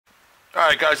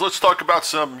Alright guys, let's talk about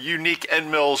some unique end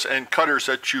mills and cutters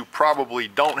that you probably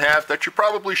don't have, that you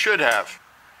probably should have.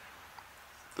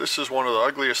 This is one of the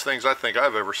ugliest things I think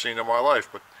I've ever seen in my life,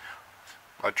 but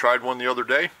I tried one the other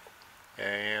day,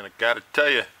 and I gotta tell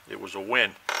you, it was a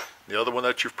win. The other one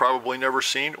that you've probably never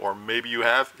seen, or maybe you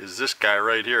have, is this guy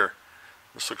right here.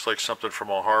 This looks like something from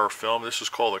a horror film. This is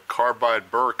called a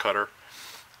carbide burr cutter,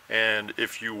 and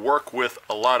if you work with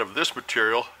a lot of this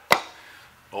material,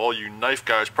 all you knife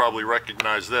guys probably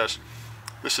recognize this.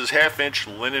 This is 1/2-inch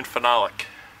linen phenolic.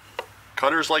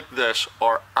 Cutters like this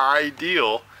are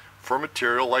ideal for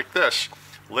material like this.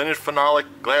 Linen phenolic,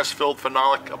 glass-filled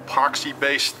phenolic,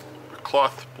 epoxy-based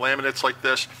cloth laminates like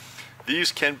this.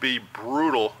 These can be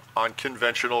brutal on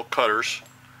conventional cutters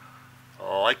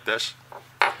like this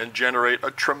and generate a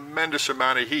tremendous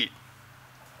amount of heat.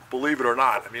 Believe it or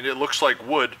not. I mean, it looks like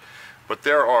wood, but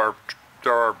there are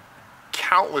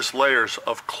countless layers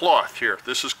of cloth here.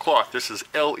 This is cloth. This is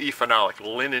LE phenolic,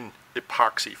 linen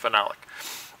epoxy phenolic.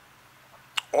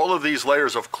 All of these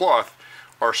layers of cloth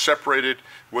are separated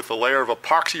with a layer of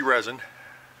epoxy resin,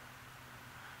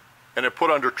 and they're put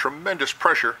under tremendous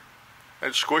pressure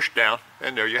and squished down,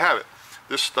 and there you have it.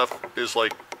 This stuff is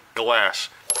like glass.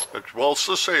 Well, let's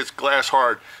just say it's glass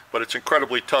hard, but it's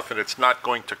incredibly tough, and it's not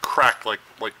going to crack like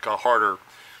a harder,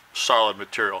 solid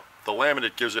material. The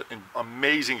laminate gives it an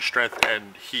amazing strength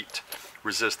and heat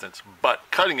resistance, but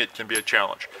cutting it can be a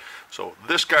challenge. So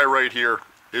this guy right here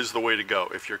is the way to go.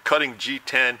 If you're cutting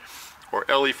G10 or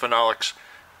LE phenolics,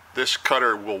 this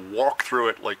cutter will walk through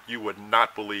it like you would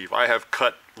not believe. I have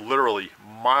cut literally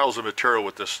miles of material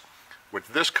with this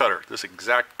cutter, this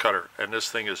exact cutter, and this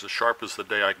thing is as sharp as the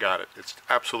day I got it. It's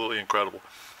absolutely incredible.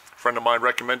 A friend of mine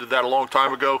recommended that a long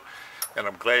time ago, and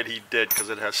I'm glad he did, because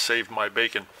it has saved my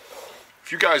bacon.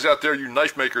 If you guys out there, you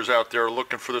knife makers out there, are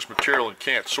looking for this material and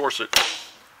can't source it,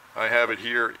 I have it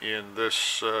here in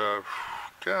this, I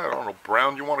don't know,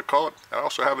 brown you want to call it. I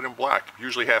also have it in black,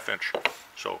 usually 1/2-inch.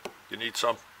 So if you need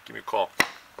some, give me a call.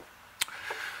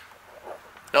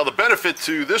 Now the benefit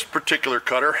to this particular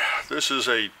cutter, this is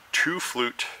a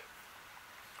 2-flute,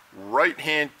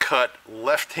 right-hand cut,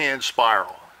 left-hand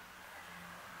spiral.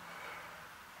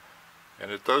 And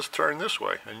it does turn this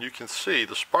way, and you can see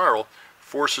the spiral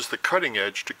forces the cutting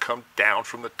edge to come down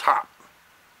from the top.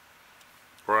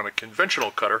 Or on a conventional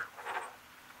cutter,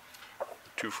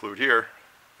 the 2-flute here,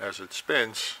 as it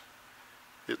spins,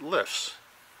 it lifts.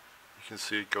 You can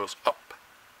see it goes up.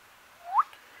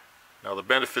 Now the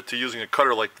benefit to using a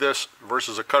cutter like this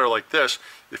versus a cutter like this,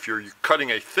 if you're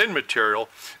cutting a thin material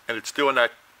and it's doing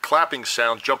that clapping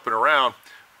sound, jumping around,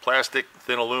 plastic,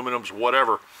 thin aluminums,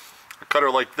 whatever, a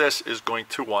cutter like this is going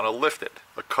to want to lift it.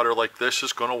 A cutter like this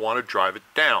is going to want to drive it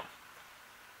down.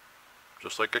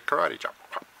 Just like a karate chop.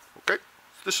 Okay?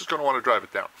 This is going to want to drive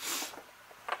it down.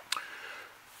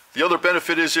 The other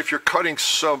benefit is if you're cutting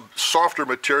some softer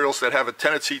materials that have a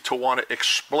tendency to want to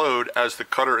explode as the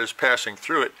cutter is passing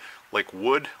through it, like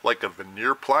wood, like a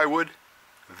veneer plywood,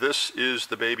 this is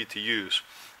the baby to use.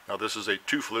 Now this is a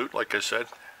 2-flute, like I said,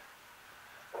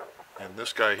 and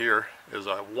this guy here is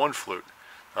a 1-flute.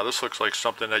 Now this looks like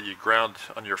something that you ground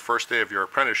on your first day of your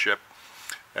apprenticeship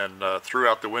and threw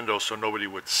out the window so nobody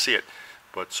would see it,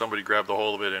 but somebody grabbed a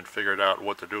hold of it and figured out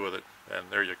what to do with it, and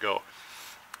there you go.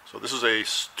 So this is a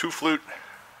 2-flute,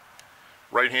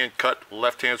 right-hand cut,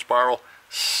 left-hand spiral,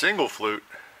 single flute,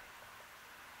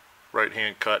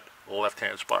 right-hand cut,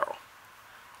 left-hand spiral.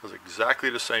 It's exactly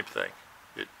the same thing.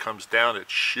 It comes down, it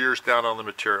shears down on the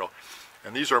material.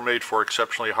 And these are made for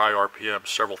exceptionally high RPMs,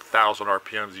 several thousand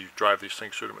RPMs you drive these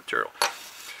things through the material.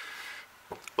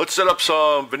 Let's set up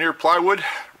some veneer plywood,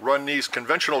 run these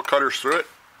conventional cutters through it,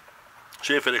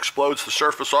 see if it explodes the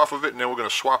surface off of it, and then we're going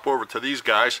to swap over to these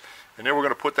guys, and then we're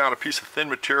going to put down a piece of thin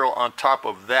material on top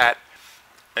of that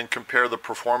and compare the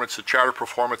performance, the chatter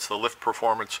performance, the lift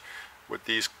performance with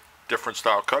these different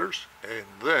style cutters. And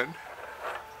then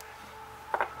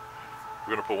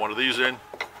we're going to put one of these in,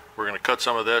 we're going to cut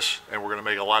some of this, and we're going to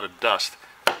make a lot of dust.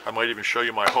 I might even show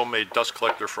you my homemade dust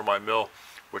collector for my mill,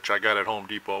 which I got at Home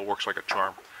Depot. It works like a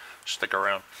charm. Stick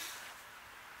around.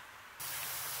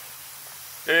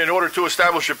 In order to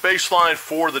establish a baseline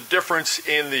for the difference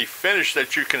in the finish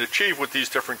that you can achieve with these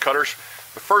different cutters,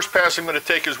 the first pass I'm going to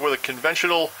take is with a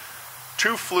conventional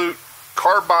 2-flute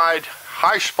carbide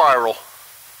high spiral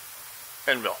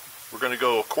end mill. We're going to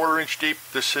go 1/4 inch deep.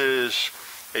 This is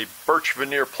a birch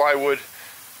veneer plywood,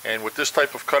 and with this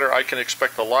type of cutter I can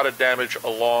expect a lot of damage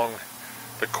along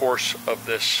the course of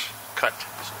this cut.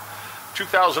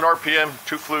 2000 RPM,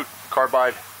 2-flute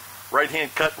carbide, right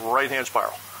hand cut, right hand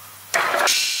spiral.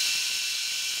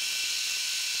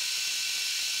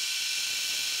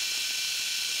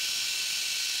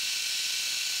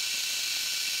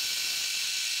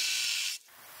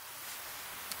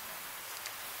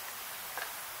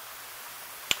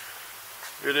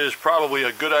 it is probably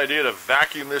a good idea to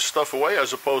vacuum this stuff away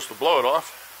as opposed to blow it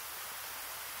off.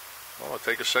 Well, I'll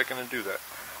take a second and do that.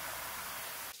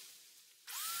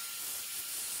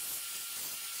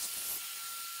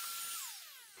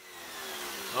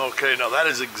 Okay, now that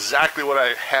is exactly what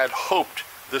I had hoped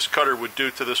this cutter would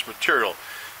do to this material.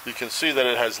 You can see that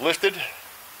it has lifted,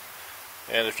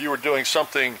 and if you were doing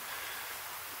something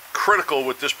critical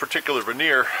with this particular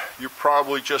veneer, you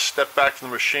probably just step back from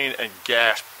the machine and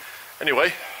gasp.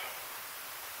 Anyway,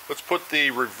 let's put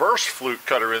the reverse flute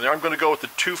cutter in there. I'm going to go with the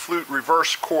 2-flute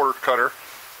reverse quarter cutter,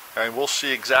 and we'll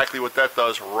see exactly what that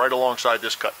does right alongside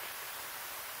this cut.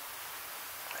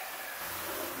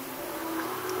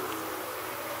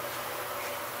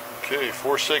 Okay,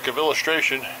 for sake of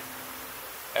illustration,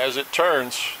 as it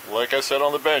turns, like I said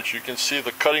on the bench, you can see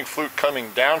the cutting flute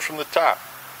coming down from the top.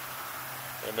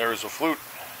 And there is a flute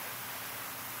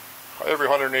every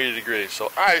 180 degrees.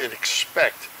 So I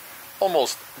expect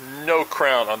almost no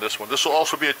crown on this one. This will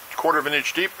also be a 1/4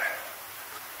 inch deep.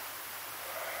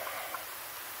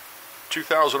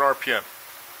 2,000 RPM.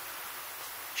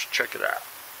 Let's check it out.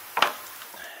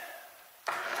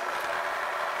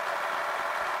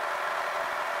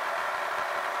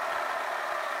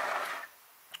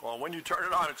 Well, when you turn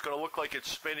it on, it's going to look like it's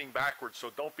spinning backwards,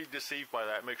 so don't be deceived by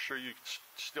that. Make sure you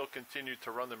still continue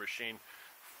to run the machine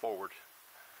forward.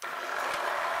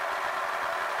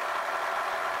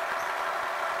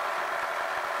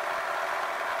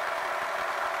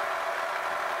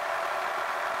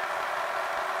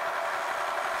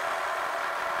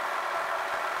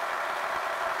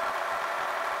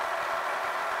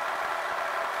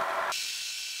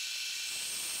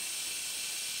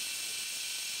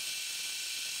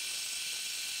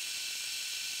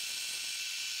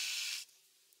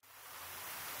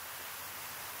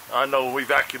 I know when we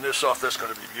vacuum this off, that's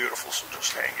going to be beautiful, so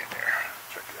just hang in there.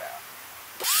 Check it out.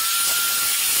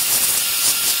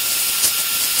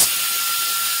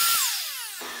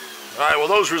 Alright, well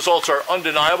those results are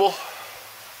undeniable.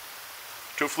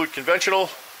 2-flute conventional,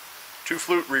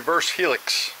 2-flute reverse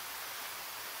helix.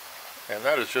 And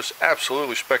that is just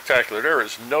absolutely spectacular. There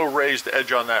is no raised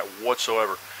edge on that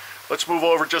whatsoever. Let's move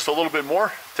over just a little bit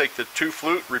more. Take the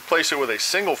 2-flute, replace it with a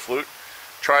single flute,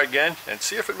 try again, and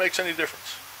see if it makes any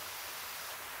difference.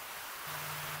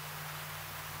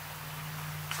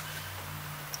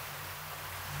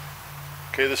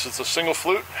 Okay, this is the single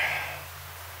flute.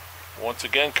 Once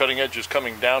again, cutting edge is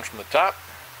coming down from the top.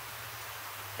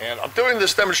 And I'm doing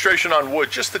this demonstration on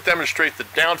wood just to demonstrate the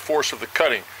down force of the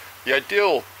cutting. The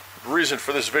ideal reason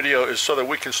for this video is so that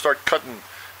we can start cutting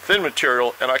thin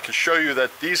material, and I can show you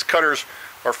that these cutters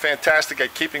are fantastic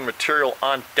at keeping material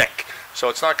on deck. So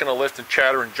it's not going to lift and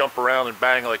chatter and jump around and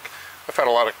bang like I've had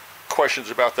a lot of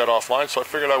questions about that offline, so I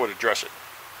figured I would address it.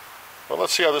 But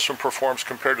let's see how this one performs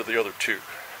compared to the other two.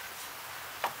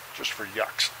 Just for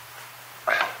yucks.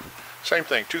 Same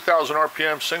thing, 2,000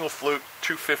 RPM, single flute,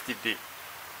 250 deep.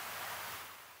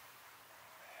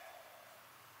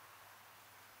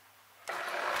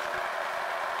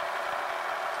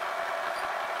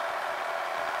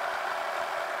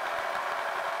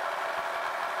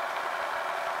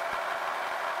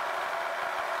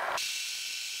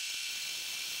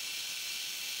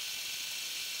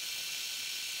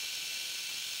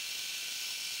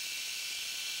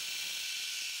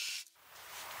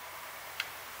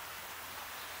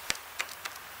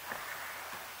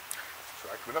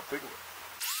 Coming up, take a look.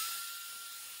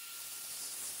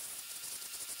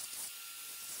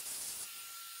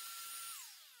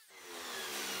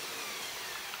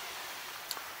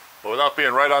 Well, without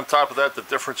being right on top of that, the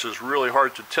difference is really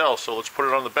hard to tell. So let's put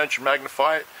it on the bench and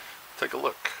magnify it. Take a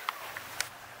look.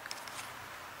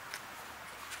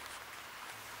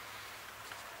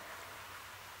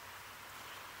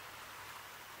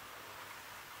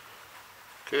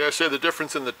 Okay, I say the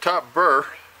difference in the top burr.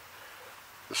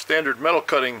 The standard metal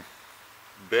cutting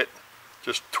bit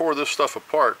just tore this stuff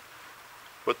apart,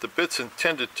 but the bits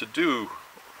intended to do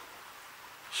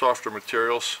softer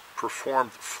materials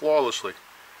performed flawlessly.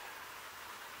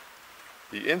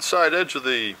 The inside edge of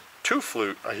the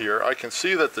 2-flute here, I can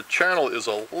see that the channel is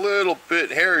a little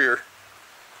bit hairier.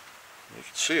 You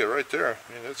can see it right there.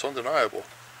 I mean, it's undeniable.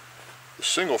 The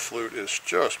single flute is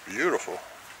just beautiful.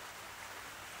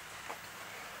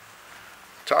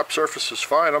 Top surface is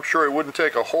fine. I'm sure it wouldn't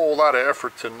take a whole lot of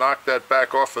effort to knock that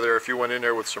back off of there if you went in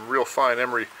there with some real fine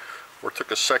emery or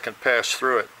took a second pass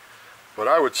through it. But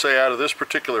I would say out of this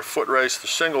particular foot race, the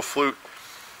single flute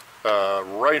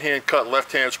right hand cut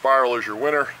left hand spiral is your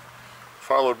winner,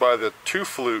 followed by the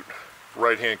 2-flute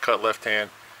right hand cut left hand,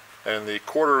 and the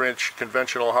 1/4 inch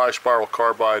conventional high spiral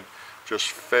carbide just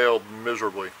failed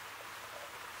miserably.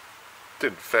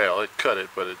 didn't fail. It cut it,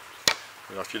 but it,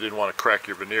 you know, if you didn't want to crack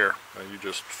your veneer, you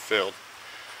just failed.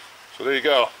 So there you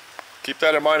go. Keep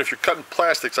that in mind if you're cutting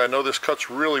plastics. I know this cuts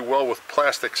really well with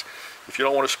plastics. If you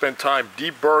don't want to spend time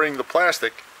deburring the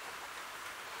plastic,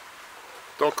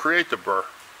 don't create the burr.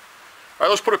 All right,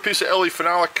 let's put a piece of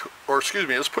phenolic, or excuse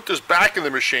me, let's put this back in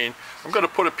the machine. I'm going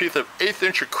to put a piece of 1/8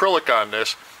 inch acrylic on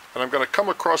this, and I'm going to come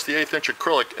across the 1/8 inch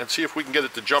acrylic and see if we can get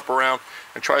it to jump around,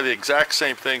 and try the exact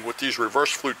same thing with these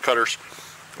reverse flute cutters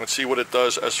and see what it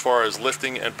does as far as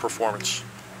lifting and performance.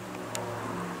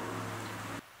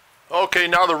 Okay,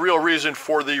 now the real reason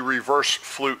for the reverse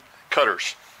flute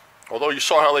cutters. Although you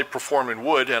saw how they perform in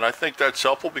wood, and I think that's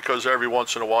helpful because every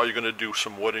once in a while you're going to do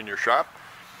some wood in your shop.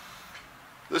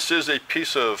 This is a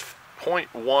piece of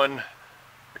 0.1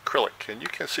 acrylic, and you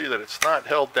can see that it's not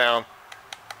held down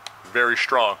very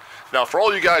strong. Now, for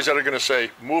all you guys that are going to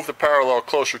say, move the parallel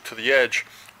closer to the edge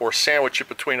or sandwich it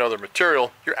between other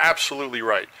material, you're absolutely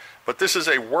right. But this is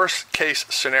a worst case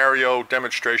scenario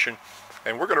demonstration,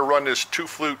 and we're going to run this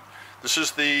 2-flute. This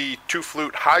is the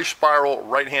 2-flute high spiral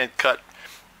right-hand cut,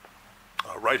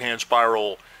 right-hand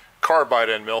spiral carbide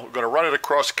end mill. We're going to run it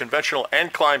across conventional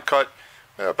and climb cut,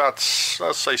 about,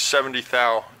 let's say, 70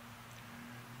 thou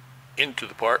into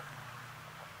the part.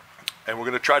 And we're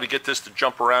going to try to get this to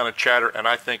jump around and chatter, and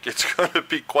I think it's going to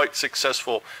be quite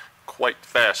successful quite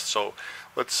fast. So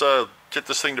let's get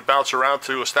this thing to bounce around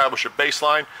to establish a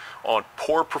baseline on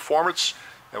poor performance,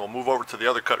 and we'll move over to the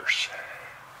other cutters.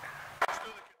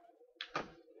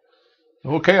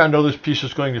 Okay, I know this piece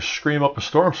is going to scream up a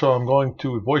storm, so I'm going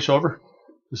to voice over.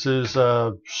 This is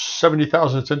 70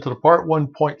 thousandths into the part,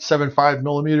 1.75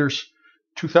 millimeters,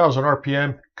 2000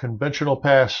 RPM, conventional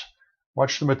pass.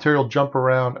 Watch the material jump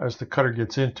around as the cutter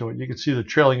gets into it. You can see the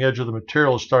trailing edge of the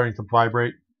material is starting to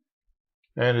vibrate,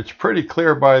 and it's pretty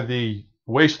clear by the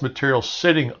waste material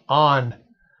sitting on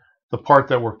the part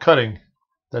that we're cutting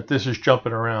that this is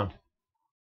jumping around.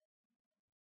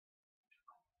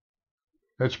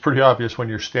 It's pretty obvious when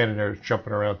you're standing there, it's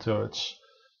jumping around too.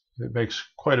 It makes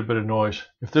quite a bit of noise.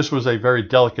 If this was a very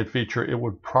delicate feature, it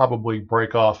would probably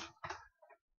break off.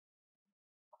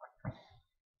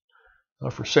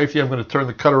 For safety, I'm going to turn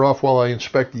the cutter off while I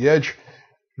inspect the edge.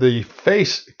 The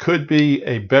face could be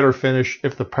a better finish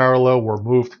if the parallel were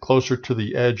moved closer to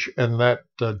the edge and that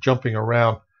jumping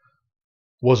around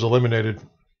was eliminated.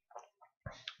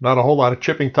 Not a whole lot of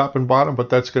chipping top and bottom, but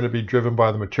that's going to be driven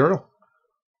by the material.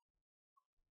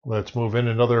 Let's move in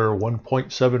another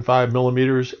 1.75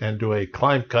 millimeters and do a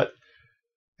climb cut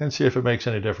and see if it makes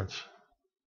any difference.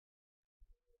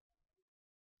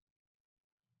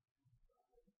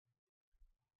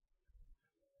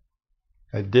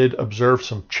 I did observe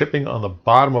some chipping on the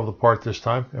bottom of the part this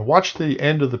time, and watch the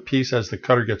end of the piece as the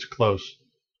cutter gets close.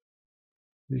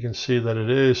 You can see that it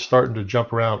is starting to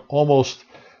jump around, almost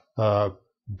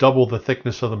double the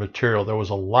thickness of the material. There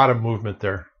was a lot of movement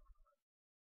there.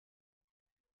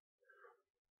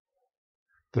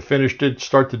 The finish did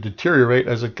start to deteriorate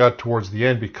as it got towards the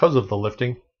end because of the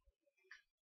lifting,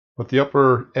 but the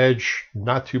upper edge,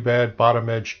 not too bad. Bottom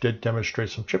edge did demonstrate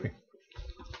some chipping.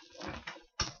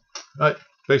 All right,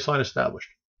 baseline established.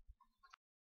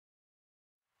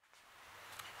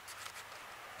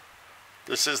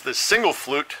 This is the single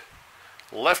flute,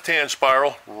 left-hand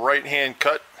spiral, right-hand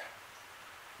cut.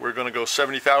 We're going to go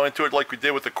 70 thou into it like we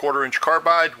did with the 1/4 inch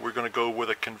carbide. We're going to go with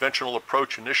a conventional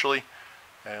approach initially,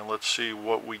 and let's see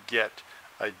what we get.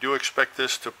 I do expect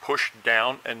this to push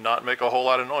down and not make a whole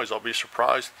lot of noise. I'll be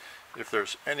surprised if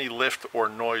there's any lift or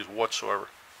noise whatsoever.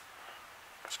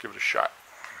 Let's give it a shot.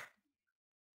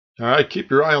 All right, keep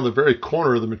your eye on the very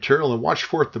corner of the material and watch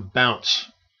for it to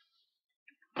bounce.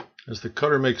 As the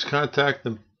cutter makes contact,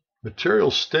 the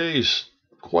material stays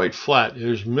quite flat.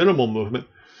 There's minimal movement.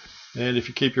 And if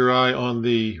you keep your eye on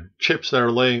the chips that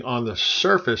are laying on the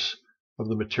surface of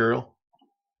the material,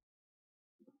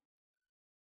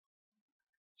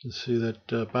 you can see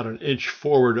that about an inch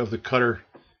forward of the cutter,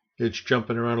 it's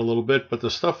jumping around a little bit, but the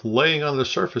stuff laying on the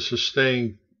surface is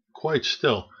staying quite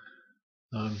still.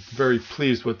 I'm very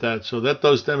pleased with that. So that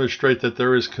does demonstrate that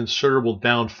there is considerable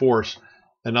down force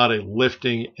and not a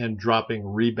lifting and dropping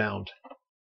rebound.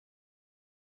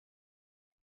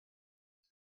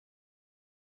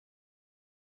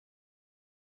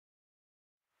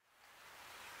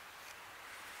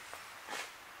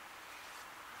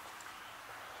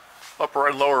 Upper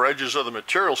and lower edges of the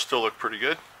material still look pretty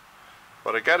good,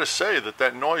 but I gotta say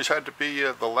that noise had to be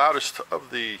the loudest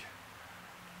of the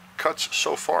cuts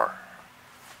so far.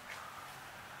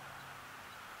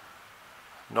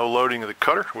 No loading of the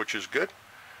cutter, which is good.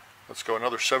 Let's go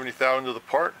another 70 thou into the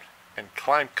part and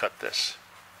climb cut this.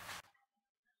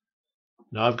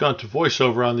 Now I've gone to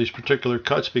voiceover on these particular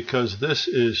cuts because this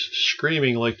is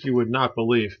screaming like you would not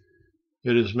believe.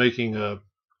 It is making a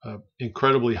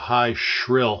incredibly high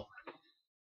shrill.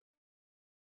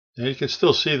 And you can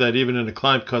still see that even in a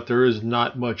climb cut there is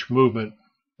not much movement,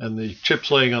 and the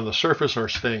chips laying on the surface are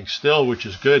staying still, which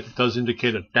is good. It does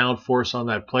indicate a down force on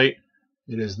that plate.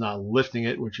 It is not lifting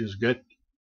it, which is good.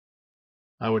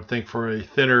 I would think for a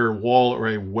thinner wall or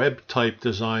a web type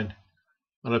design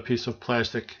on a piece of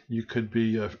plastic, you could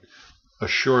be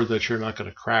assured that you're not going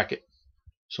to crack it.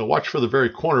 So watch for the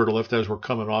very corner to lift as we're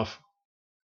coming off.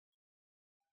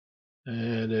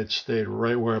 And it stayed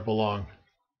right where it belonged.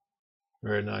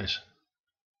 Very nice.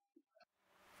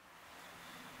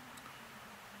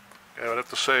 I would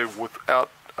have to say, without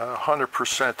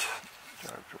 100%,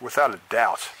 without a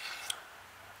doubt,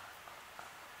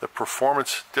 the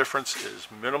performance difference is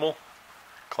minimal.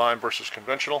 Climb versus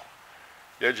conventional.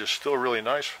 The edge is still really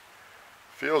nice.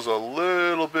 Feels a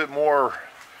little bit more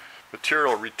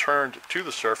material returned to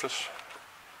the surface.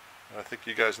 I think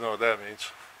you guys know what that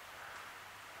means.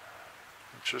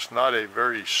 It's just not a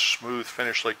very smooth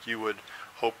finish like you would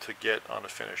hope to get on a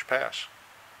finished pass.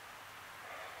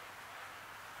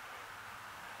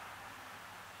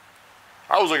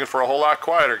 I was looking for a whole lot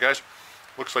quieter, guys.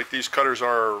 Looks like these cutters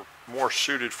are more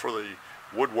suited for the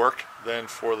woodwork than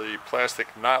for the plastic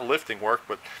not lifting work,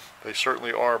 but they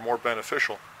certainly are more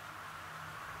beneficial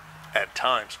at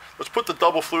times. Let's put the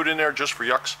double flute in there just for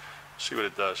yucks, see what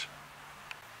it does.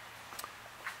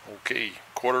 Okay,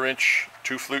 1/4 inch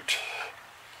 2 flute,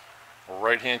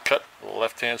 right hand cut,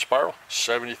 left hand spiral,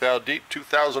 70 thou deep,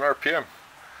 2000 RPM.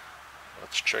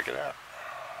 Let's check it out.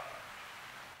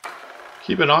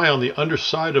 Keep an eye on the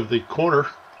underside of the corner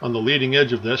on the leading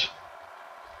edge of this,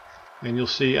 and you'll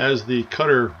see as the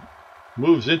cutter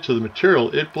moves into the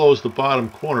material, it blows the bottom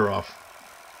corner off.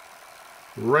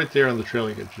 Right there on the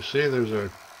trailing edge. You see there's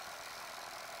a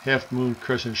half moon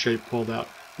crescent shape pulled out.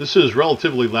 This is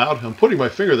relatively loud. I'm putting my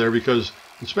finger there because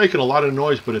it's making a lot of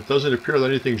noise, but it doesn't appear that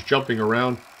anything's jumping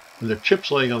around, and the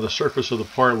chips laying on the surface of the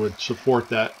part would support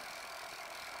that.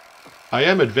 I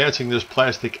am advancing this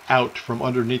plastic out from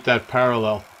underneath that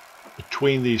parallel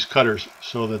between these cutters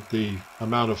so that the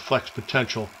amount of flex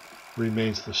potential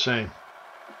remains the same.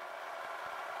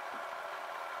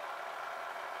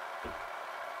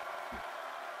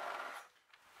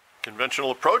 Conventional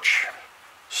approach,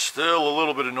 still a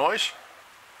little bit of noise.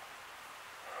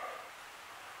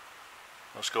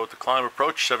 Let's go with the climb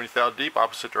approach, 70 thou deep,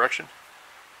 opposite direction.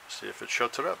 See if it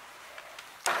shuts it up.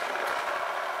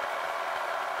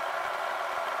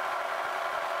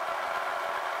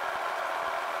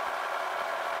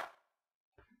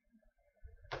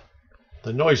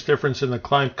 The noise difference in the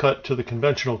climb cut to the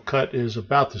conventional cut is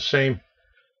about the same.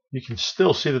 You can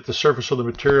still see that the surface of the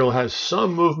material has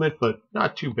some movement, but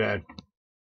not too bad.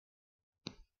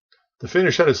 The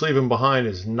finish that it's leaving behind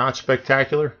is not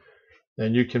spectacular,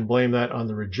 and you can blame that on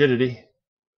the rigidity.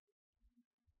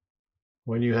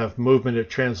 When you have movement, it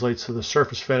translates to the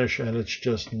surface finish, and it's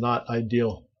just not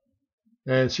ideal.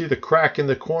 And see the crack in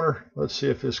the corner? Let's see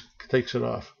if this takes it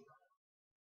off.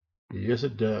 Yes,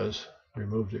 it does.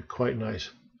 Removed it quite nice.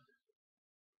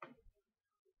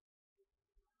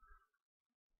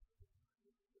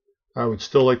 I would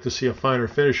still like to see a finer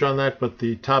finish on that, but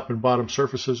the top and bottom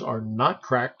surfaces are not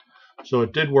cracked, so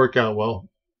it did work out well.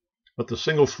 But the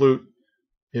single flute,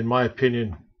 in my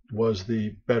opinion, was the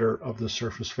better of the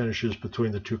surface finishes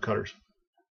between the two cutters.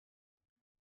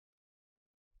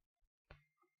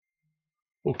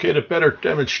 Okay, to better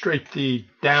demonstrate the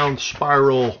down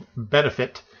spiral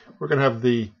benefit, we're going to have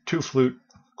the 2 flute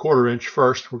 1/4 inch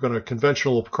first. We're going to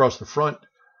conventional across the front,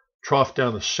 trough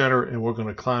down the center, and we're going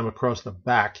to climb across the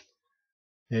back.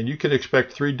 And you can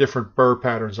expect 3 different burr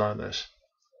patterns on this.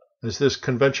 As this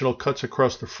conventional cuts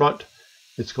across the front,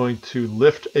 it's going to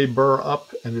lift a burr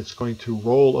up and it's going to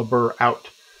roll a burr out.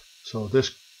 So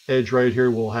this edge right here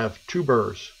will have 2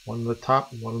 burrs, one on the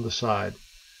top and one on the side.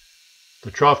 The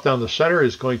trough down the center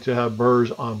is going to have burrs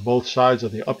on both sides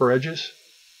of the upper edges.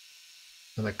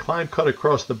 And the climb cut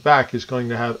across the back is going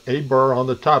to have a burr on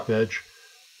the top edge,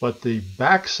 but the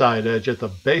back side edge at the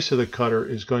base of the cutter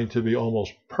is going to be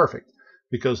almost perfect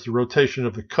because the rotation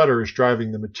of the cutter is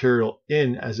driving the material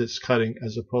in as it's cutting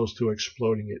as opposed to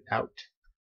exploding it out.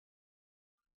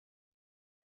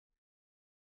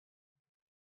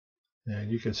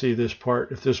 And you can see this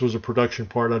part. If this was a production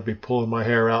part, I'd be pulling my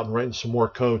hair out and writing some more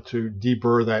code to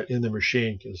deburr that in the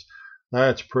machine because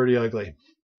that's pretty ugly.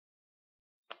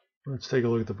 Let's take a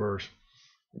look at the burrs.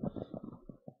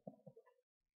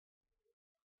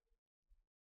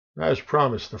 As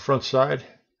promised, the front side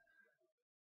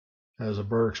has a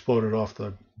burr exploded off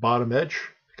the bottom edge.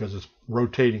 because it's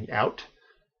rotating out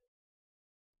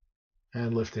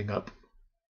and lifting up.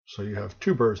 So you have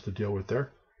two burrs to deal with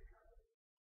there.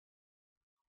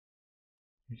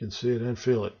 You can see it and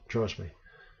feel it, trust me.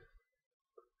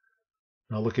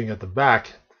 Now looking at the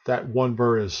back, that one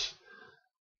burr is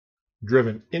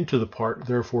driven into the part,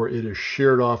 therefore it is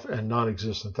sheared off and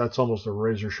non-existent. That's almost a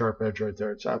razor sharp edge right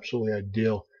there. It's absolutely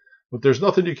ideal. But there's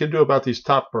nothing you can do about these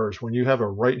top burrs. When you have a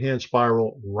right-hand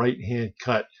spiral, right-hand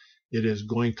cut, it is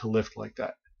going to lift like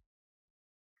that.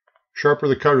 Sharper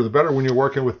the cutter, the better when you're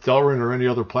working with Delrin or any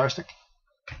other plastic.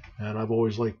 And I've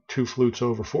always liked 2 flutes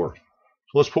over 4. So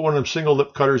let's put one of them single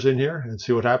lip cutters in here and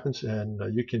see what happens. And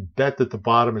you can bet that the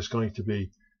bottom is going to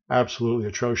be absolutely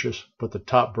atrocious, but the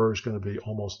top burr is going to be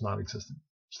almost non-existent.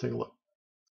 Let's take a look.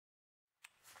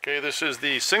 Okay, this is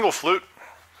the single flute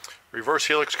reverse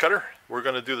helix cutter. We're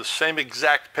going to do the same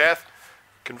exact path.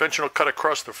 Conventional cut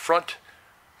across the front,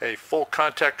 a full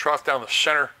contact trough down the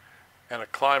center, and a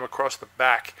climb across the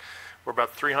back. We're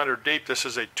about 300 deep. This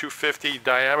is a 250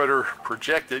 diameter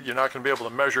projected. You're not going to be able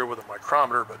to measure it with a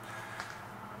micrometer, but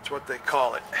that's what they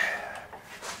call it.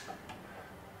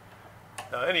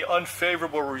 Now, any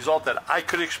unfavorable result that I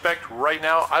could expect right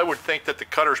now, I would think that the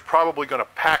cutter is probably going to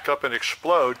pack up and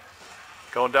explode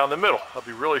going down the middle. I'll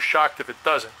be really shocked if it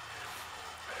doesn't.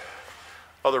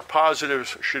 Other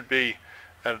positives should be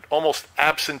an almost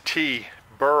absentee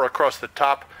burr across the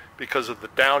top because of the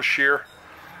down shear.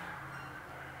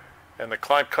 And the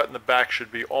climb cut in the back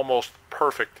should be almost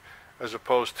perfect as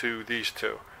opposed to these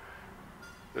two.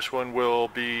 This one will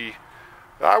be,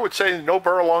 I would say, no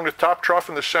burr along the top trough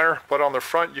in the center, but on the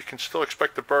front you can still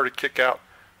expect the burr to kick out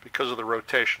because of the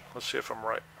rotation. Let's see if I'm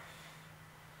right.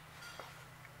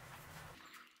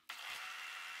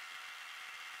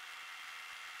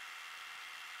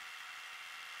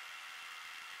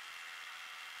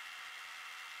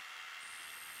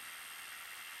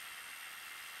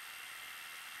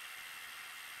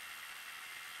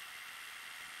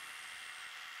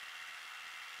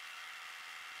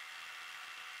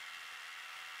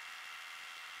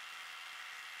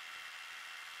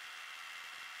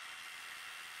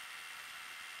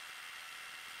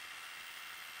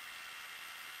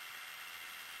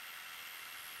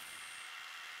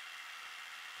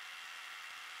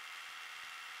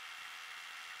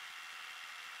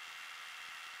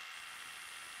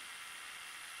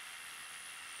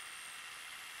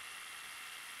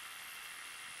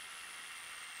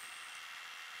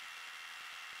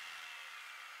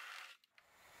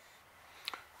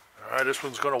 All right, this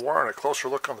one's going to warrant a closer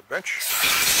look on the bench.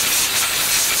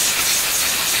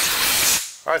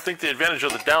 I think the advantage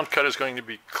of the down cut is going to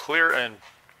be clear and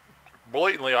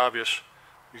blatantly obvious.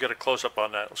 You got a close up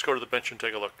on that. Let's go to the bench and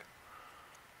take a look.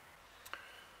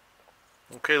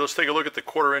 Okay, let's take a look at the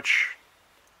 1/4 inch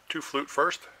 2 flute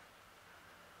first.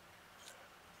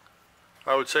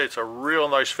 I would say it's a real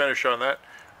nice finish on that.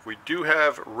 We do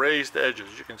have raised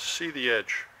edges. You can see the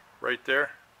edge right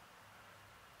there.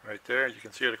 Right there, you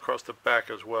can see it across the back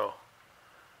as well.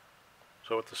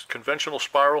 So with this conventional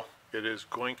spiral, it is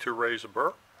going to raise a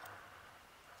burr.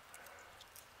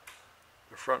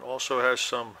 The front also has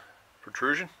some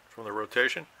protrusion from the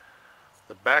rotation.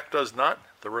 The back does not.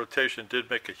 The rotation did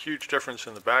make a huge difference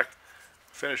in the back.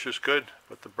 The finish is good,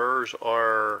 but the burrs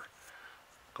are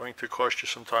going to cost you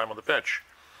some time on the bench.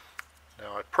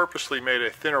 Now, I purposely made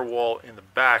a thinner wall in the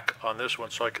back on this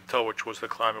one so I could tell which was the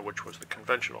climb and which was the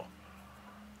conventional.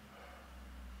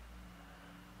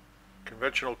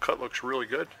 Conventional cut looks really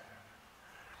good.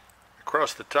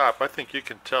 Across the top, I think you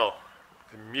can tell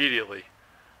immediately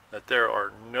that there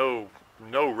are no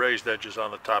raised edges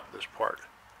on the top of this part.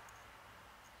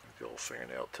 The old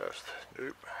fingernail test.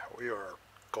 Nope, we are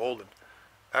golden.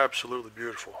 Absolutely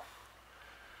beautiful.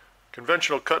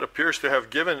 Conventional cut appears to have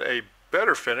given a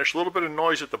better finish. A little bit of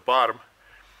noise at the bottom,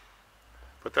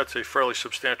 but that's a fairly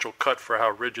substantial cut for how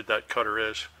rigid that cutter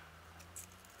is.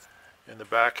 In the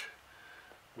back,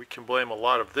 we can blame a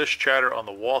lot of this chatter on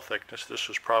the wall thickness. This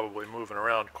is probably moving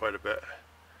around quite a bit.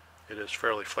 It is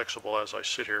fairly flexible as I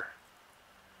sit here.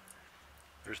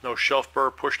 There's no shelf burr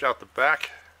pushed out the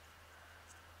back,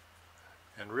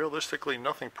 and realistically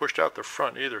nothing pushed out the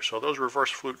front either, so those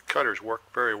reverse flute cutters work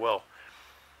very well.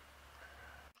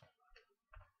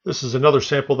 This is another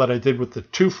sample that I did with the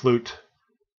 2 flute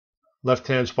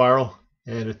left-hand spiral,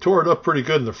 and it tore it up pretty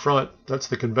good in the front. That's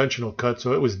the conventional cut,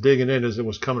 so it was digging in as it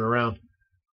was coming around.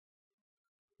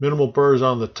 Minimal burrs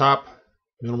on the top,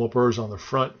 minimal burrs on the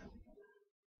front.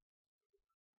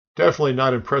 Definitely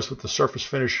not impressed with the surface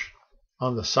finish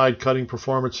on the side cutting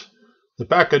performance. The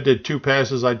back I did 2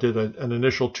 passes. I did an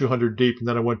initial 200 deep, and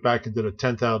then I went back and did a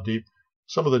 10 thou deep.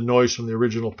 Some of the noise from the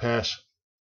original pass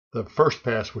the first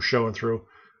pass was showing through,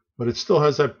 but it still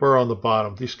has that burr on the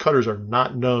bottom. These cutters are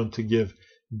not known to give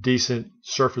decent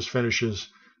surface finishes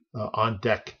on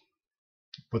deck.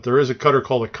 But there is a cutter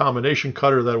called a combination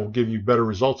cutter that will give you better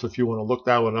results if you want to look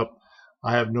that one up.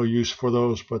 I have no use for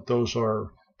those, but those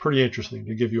are pretty interesting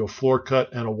to give you a floor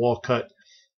cut and a wall cut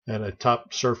and a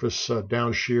top surface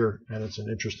down shear, and it's an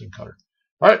interesting cutter.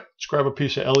 All right, let's grab a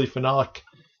piece of LE phenolic to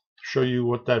show you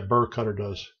what that burr cutter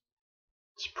does.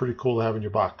 It's pretty cool to have in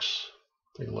your box.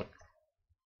 Take a look.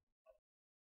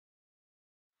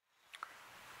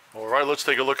 All right, let's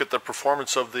take a look at the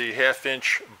performance of the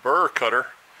 1/2-inch burr cutter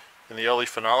in the LE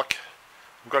phenolic.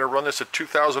 I'm going to run this at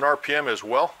 2,000 RPM as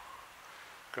well.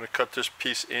 I'm going to cut this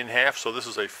piece in half, so this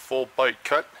is a full bite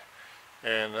cut.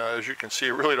 And as you can see,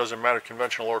 it really doesn't matter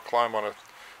conventional or climb on a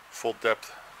full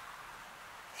depth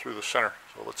through the center.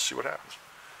 So let's see what happens.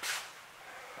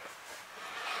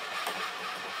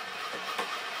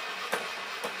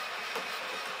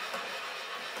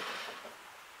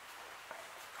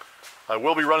 I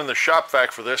will be running the shop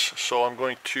vac for this, so I'm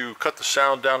going to cut the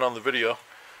sound down on the video.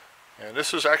 And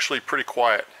this is actually pretty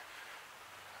quiet.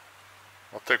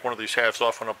 I'll take one of these halves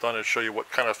off when I'm done and show you what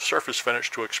kind of surface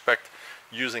finish to expect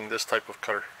using this type of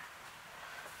cutter.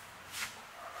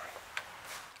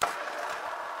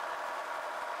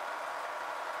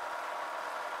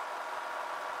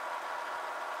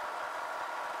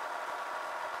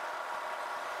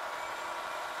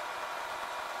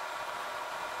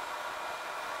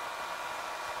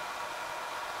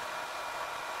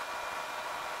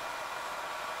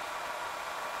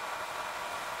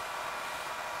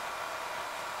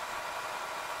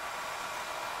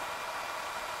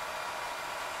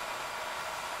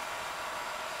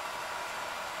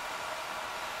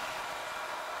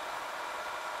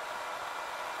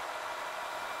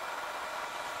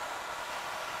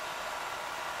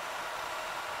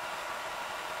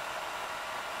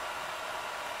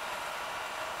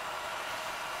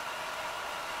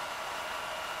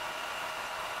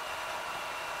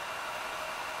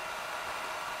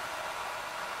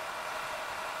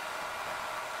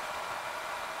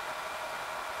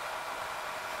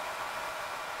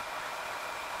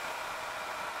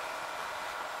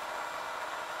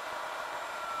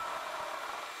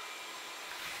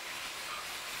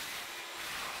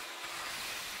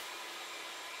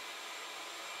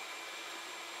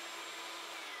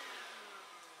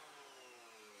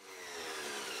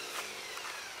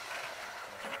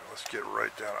 Let's get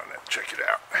right down on that. Check it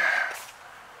out.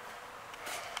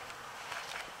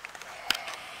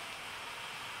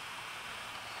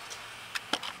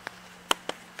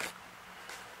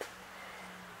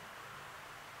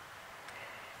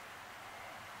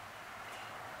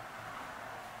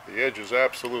 The edge is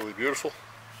absolutely beautiful.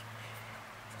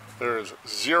 There is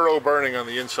zero burning on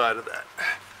the inside of that.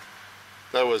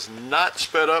 That was not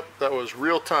sped up. That was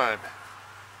real time.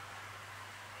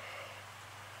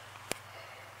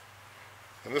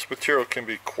 And this material can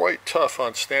be quite tough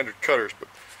on standard cutters, but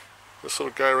this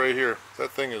little guy right here,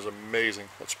 that thing is amazing.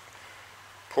 Let's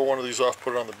pull one of these off,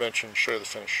 put it on the bench, and show you the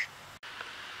finish.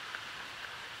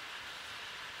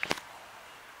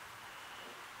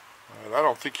 And I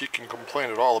don't think you can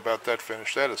complain at all about that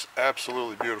finish. That is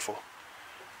absolutely beautiful.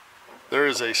 There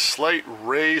is a slight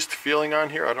raised feeling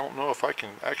on here. I don't know if I can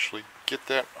actually get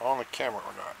that on the camera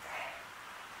or not.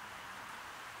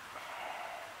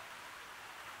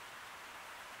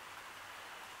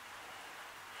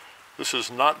 This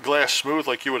is not glass smooth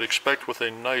like you would expect with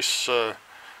a nice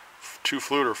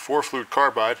 2-flute or 4-flute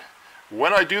carbide.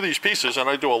 When I do these pieces, and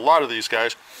I do a lot of these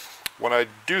guys, when I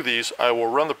do these, I will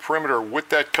run the perimeter with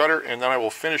that cutter, and then I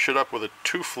will finish it up with a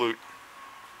 2-flute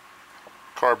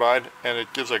carbide, and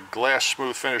it gives a glass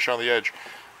smooth finish on the edge.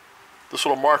 This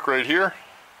little mark right here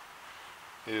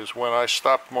is when I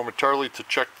stopped momentarily to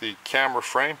check the camera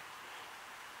frame.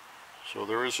 So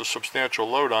there is a substantial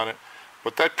load on it.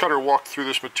 But that cutter walked through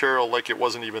this material like it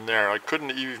wasn't even there. I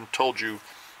couldn't even told you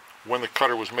when the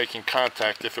cutter was making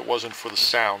contact if it wasn't for the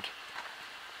sound.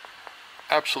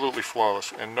 Absolutely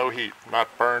flawless and no heat,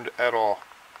 not burned at all.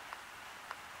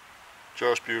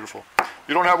 Just beautiful. If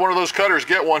you don't have one of those cutters,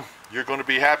 get one. You're going to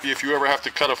be happy if you ever have to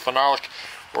cut a phenolic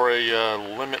or a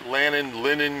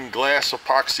linen glass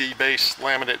epoxy base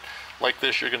laminate like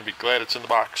this. You're going to be glad it's in the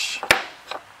box.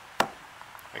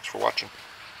 Thanks for watching.